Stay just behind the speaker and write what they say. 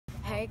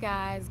Hey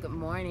guys, good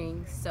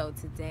morning. So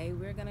today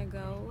we're gonna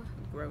go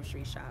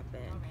grocery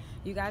shopping.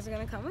 You guys are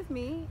gonna come with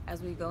me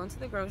as we go into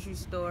the grocery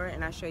store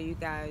and I show you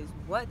guys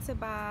what to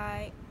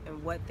buy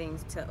and what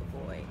things to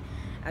avoid.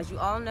 As you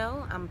all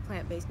know, I'm a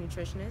plant-based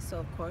nutritionist, so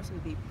of course we'll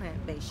be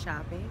plant-based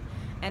shopping.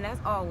 And as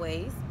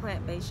always,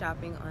 plant-based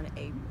shopping on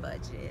a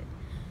budget.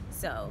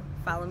 So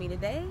follow me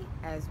today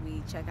as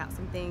we check out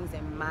some things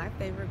in my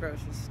favorite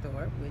grocery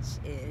store, which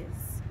is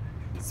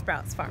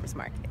Sprouts Farmers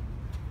Market.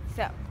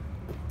 So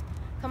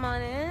come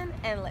on in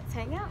and let's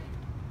hang out.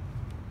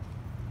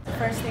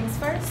 First things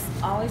first,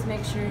 always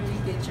make sure you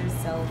get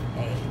yourself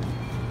a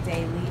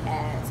daily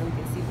ad so we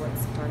can see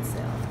what's on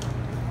sale.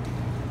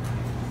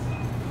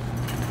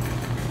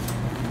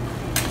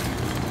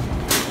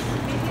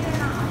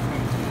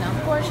 Now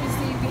of course you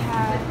see we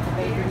have the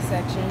bakery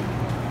section,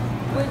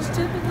 which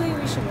typically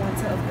we should want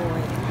to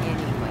avoid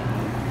anyway.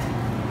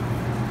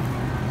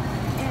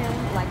 And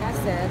like I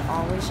said,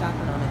 always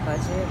shopping on a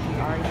budget. We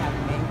already have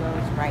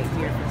mangoes right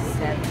here for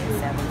 77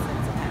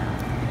 cents a pound.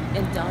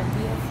 And don't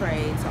be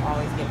afraid to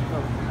always get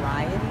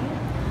variety.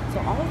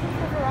 So always look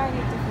for a variety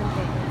of different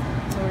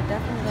things. So we're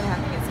definitely going to have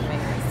to get some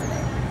mangoes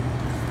today.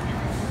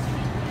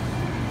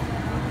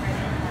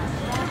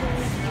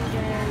 Strawberries,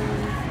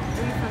 blueberries,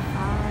 3 for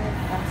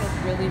 $5. That's a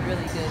really,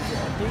 really good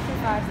deal. 3 for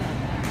 $5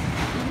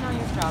 even on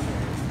your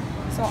strawberries.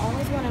 So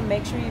always want to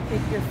make sure you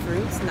pick your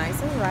fruits nice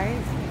and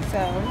right.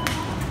 So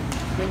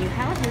when you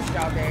have your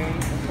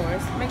strawberries, of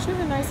course, make sure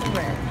they're nice and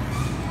red.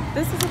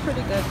 This is a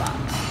pretty good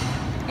box.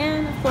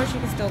 And of course, you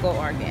can still go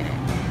organic.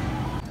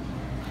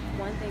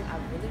 One thing I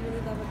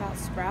really love about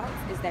Sprouts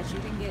is that you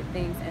can get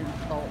things in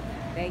bulk.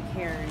 They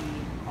carry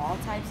all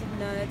types of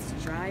nuts,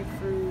 dried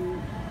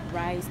fruit,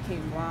 rice,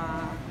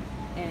 quinoa,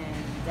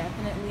 and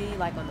definitely,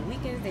 like on the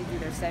weekends, they do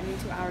their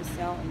 72-hour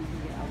sale and you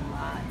can get a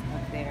lot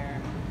of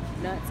their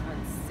nuts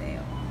on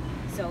sale.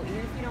 So even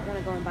if you don't want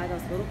to go and buy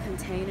those little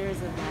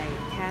containers of like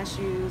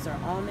cashews or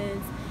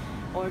almonds,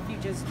 or if you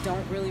just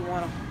don't really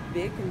want a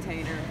big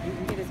container, you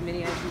can get as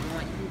many as you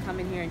want. You can come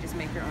in here and just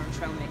make your own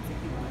trail mix if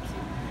you want to.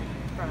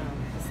 From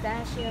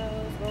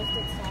pistachios,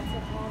 roasted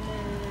salted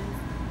almonds,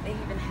 they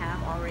even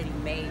have already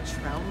made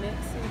trail mix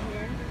in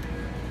here.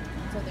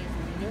 So there's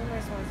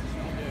numerous ones that you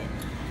can get.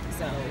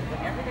 So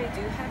whenever they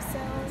do have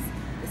sales,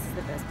 this is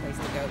the best place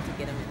to go to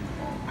get them in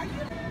bulk.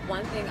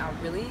 One thing I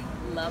really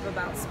love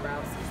about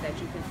Sprouts is that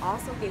you can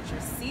also get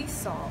your sea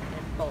salt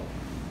in bulk.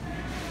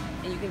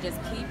 And you can just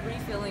keep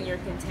refilling your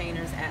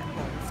containers at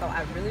home. So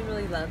I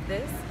really love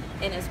this.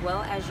 And as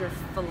well as your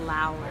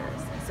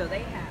flours. So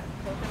they have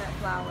coconut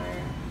flour,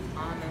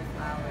 almond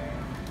flour,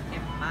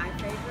 and my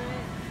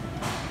favorite,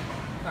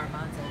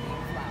 garbanzo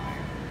bean flour.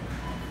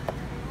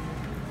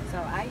 So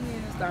I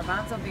use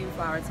garbanzo bean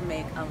flour to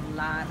make a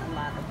lot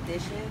of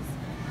dishes.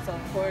 So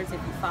of course, if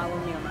you follow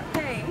me on my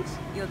page,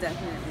 you'll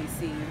definitely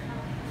see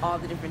all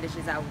the different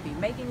dishes I will be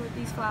making with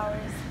these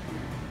flours.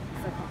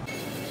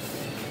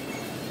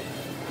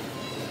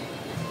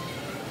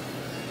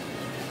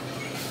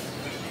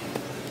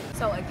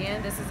 So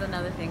again, this is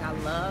another thing I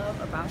love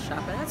about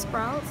shopping at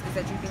Sprouts is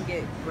that you can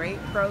get great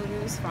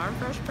produce, farm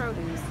fresh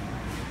produce,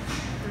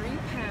 3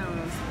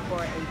 pounds for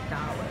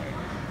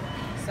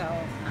 $1. So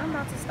I'm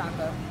about to stock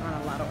up on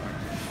a lot of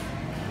oranges.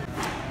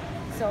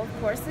 So of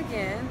course,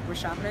 again, we're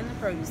shopping in the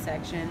produce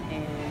section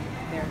and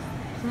there's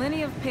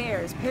plenty of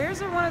pears.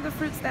 Pears are one of the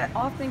fruits that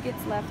often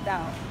gets left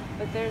out,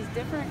 but there's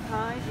different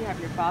kinds. You have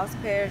your boss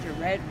pears, your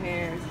red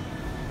pears,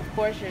 of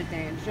course your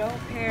Danjou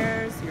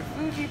pears, your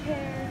Fuji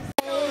pears.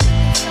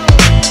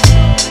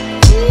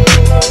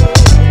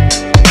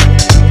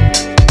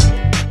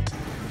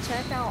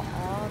 Check out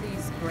all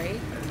these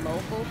great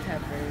local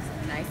peppers,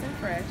 nice and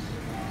fresh,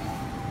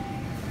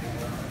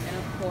 and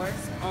of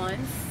course on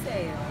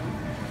sale.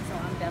 So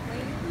I'm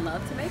definitely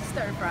love to make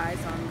stir fries,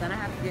 so I'm gonna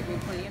have to get me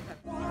plenty of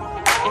peppers.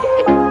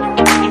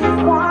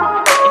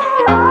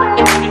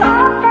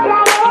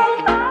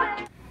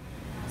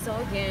 So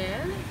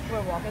again,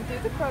 we're walking through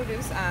the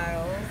produce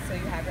aisle. So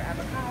you have your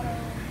avocado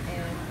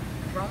and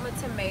Roma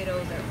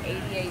tomatoes are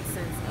 88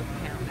 cents a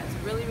pound. That's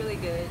really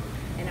good.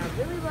 And I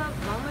really love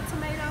Roma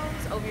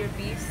tomatoes over your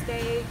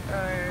beefsteak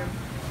or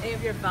any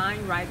of your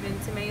vine ripened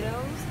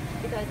tomatoes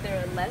because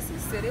they're less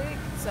acidic.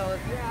 So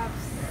if you have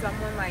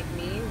someone like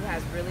me who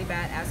has really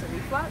bad acid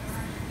reflux,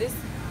 this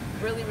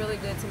really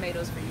good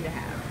tomatoes for you to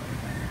have.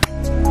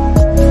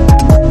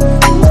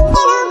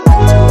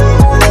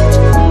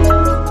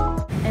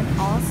 And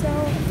also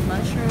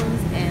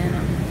mushrooms in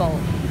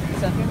bulk.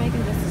 So if you're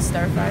making just a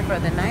stir fry for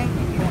the night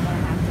and you don't want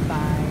to have to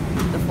buy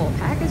the full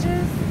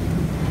packages,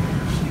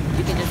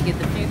 you can just get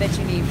the few that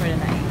you need for the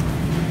night.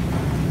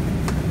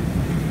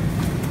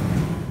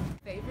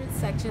 Favorite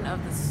section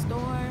of the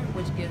store,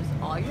 which gives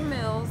all your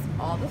meals,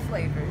 all the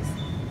flavors,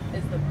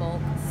 is the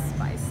bulk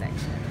spice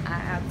section. I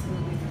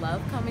absolutely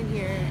love coming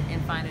here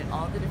and finding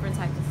all the different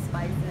types of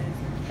spices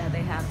that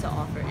they have to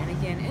offer. And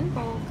again, in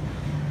bulk,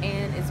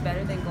 and it's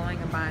better than going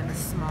and buying the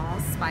small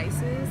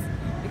spices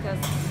because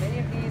many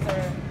of these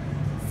are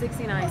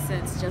 69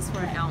 cents just for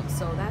an ounce,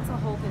 so that's a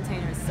whole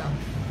container itself.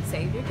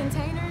 Save your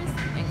containers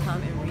and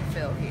come and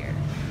refill here.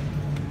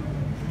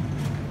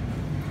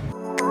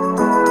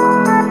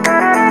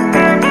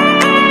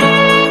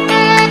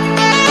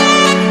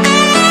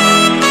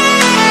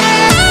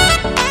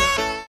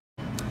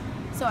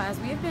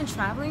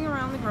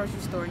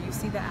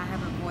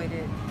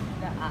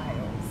 with the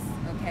aisles,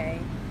 okay?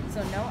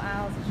 So no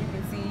aisles, as you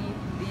can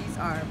see, these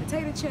are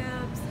potato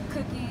chips,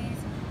 cookies,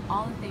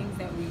 all the things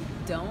that we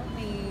don't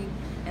need,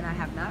 and I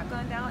have not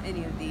gone down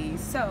any of these.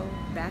 So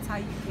that's how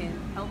you can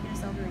help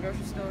yourself in the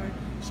grocery store,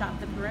 shop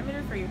the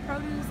perimeter for your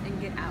produce,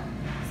 and get out.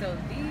 So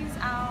these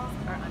aisles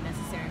are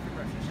unnecessary for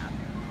grocery shopping.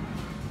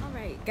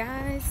 Alright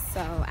guys,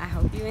 so I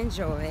hope you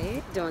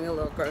enjoyed doing a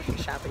little grocery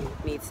shopping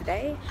with me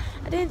today.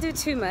 I didn't do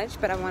too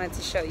much, but I wanted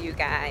to show you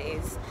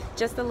guys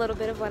just a little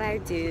bit of what I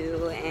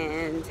do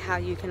and how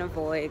you can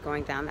avoid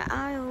going down the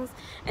aisles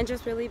and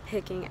just really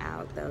picking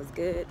out those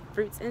good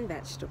fruits and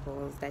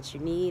vegetables that you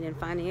need and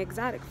finding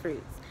exotic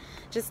fruits.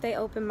 Just stay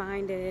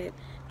open-minded,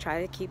 try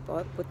to keep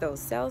up with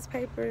those sales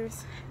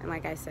papers, and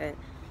like I said,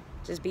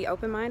 just be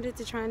open-minded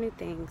to try new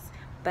things.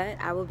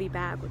 But I will be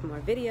back with more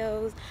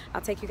videos.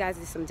 I'll take you guys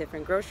to some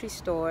different grocery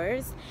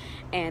stores,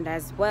 and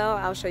as well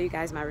I'll show you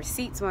guys my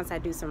receipts once I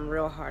do some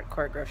real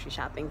hardcore grocery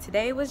shopping.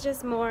 Today was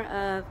just more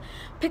of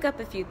pick up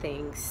a few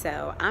things.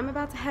 So I'm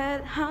about to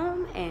head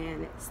home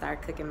and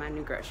start cooking my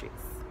new groceries.